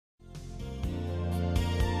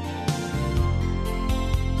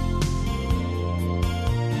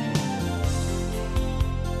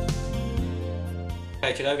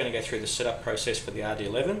Okay, today we're going to go through the setup process for the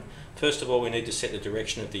RD11. First of all, we need to set the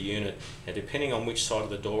direction of the unit. Now, depending on which side of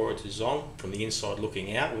the door it is on, from the inside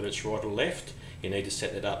looking out, whether it's right or left, you need to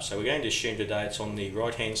set it up. So we're going to assume today it's on the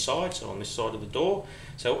right hand side, so on this side of the door.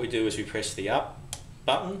 So what we do is we press the up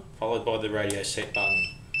button followed by the radio set button.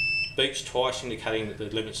 Beeps twice, indicating that the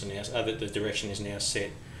limits are now, that the direction is now set.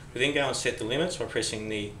 We then go and set the limits by pressing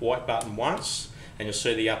the white button once, and you'll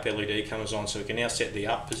see the up LED comes on. So we can now set the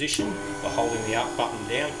up position by holding the up button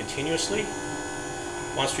down continuously.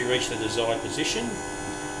 Once we reach the desired position,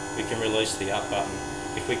 we can release the up button.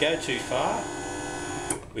 If we go too far,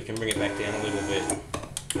 we can bring it back down a little bit.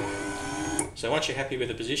 So once you're happy with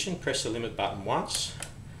the position, press the limit button once.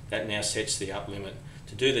 That now sets the up limit.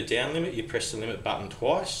 To do the down limit, you press the limit button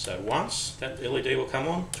twice. So once, that LED will come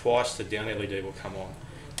on. Twice, the down LED will come on.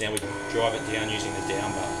 Now we drive it down using the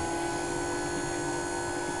down button.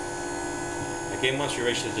 Again, once we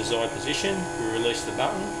reach the desired position, we release the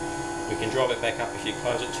button. We can drive it back up if you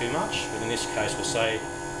close it too much, but in this case we'll say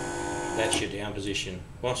that's your down position.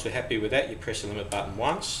 Once we're happy with that, you press the limit button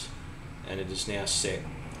once, and it is now set.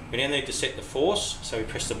 We now need to set the force, so we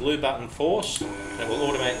press the blue button force, and it will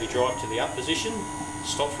automatically drive to the up position,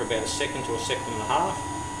 stop for about a second to a second and a half,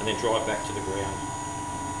 and then drive back to the ground.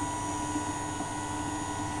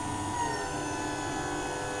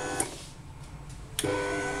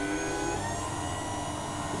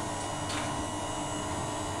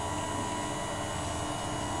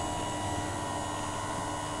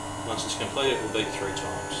 Once it's completed, it will beep 3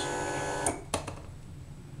 times.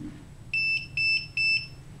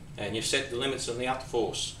 And you've set the limits on the up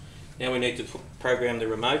force. Now we need to program the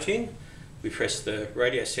remote in. We press the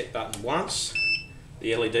radio set button once,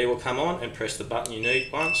 the LED will come on, and press the button you need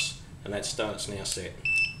once, and that's done, it's now set.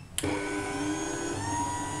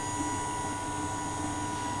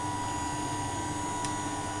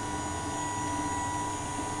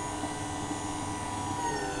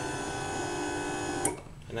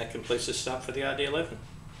 And that completes the setup for the RD11.